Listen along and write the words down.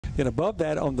And above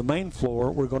that, on the main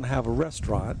floor, we're going to have a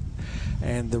restaurant.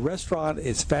 And the restaurant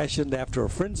is fashioned after a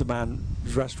friend of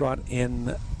mine's restaurant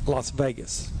in Las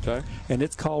Vegas. Okay. And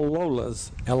it's called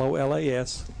Lola's,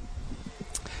 L-O-L-A-S.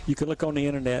 You can look on the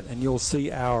internet and you'll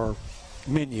see our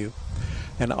menu.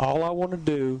 And all I want to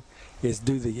do is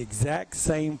do the exact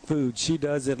same food she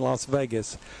does in Las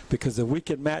Vegas, because if we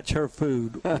can match her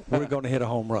food, we're going to hit a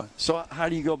home run. So how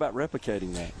do you go about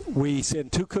replicating that? We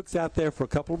send 2 cooks out there for a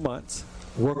couple of months,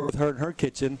 work with her in her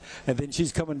kitchen, and then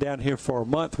she's coming down here for a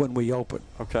month when we open.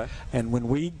 Okay. And when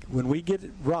we get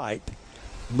it right,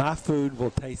 my food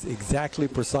will taste exactly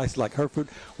precisely like her food.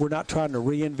 We're not trying to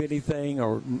reinvent anything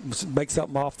or make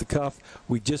something off the cuff.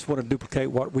 We just want to duplicate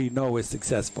what we know is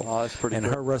successful. Oh, that's pretty And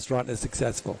cool. her restaurant is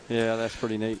successful. Yeah, that's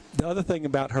pretty neat. The other thing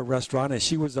about her restaurant is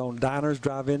she was on Diners,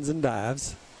 Drive-Ins, and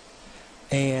Dives,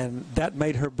 and that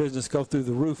made her business go through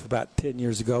the roof about 10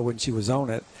 years ago when she was on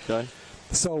it. Okay.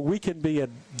 So we can be a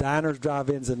Diners,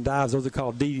 Drive-Ins, and Dives. Those are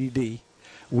called DDD.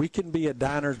 We can be a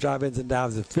Diners, Drive-Ins, and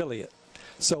Dives affiliate.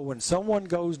 So when someone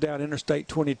goes down Interstate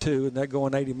 22 and they're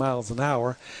going 80 miles an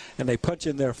hour and they punch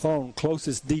in their phone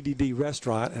closest DDD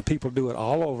restaurant, and people do it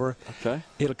all over, Okay.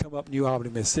 it'll come up New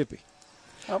Albany, Mississippi.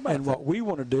 How about And what we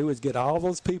want to do is get all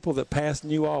those people that pass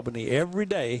New Albany every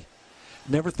day,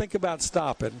 never think about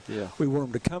stopping. Yeah. We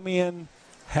want them to come in,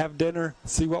 have dinner,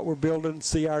 see what we're building,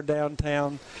 see our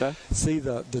downtown, Okay. see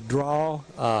the draw.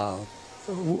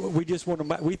 We just want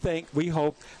to, we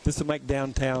hope this will make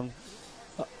downtown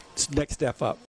next step up.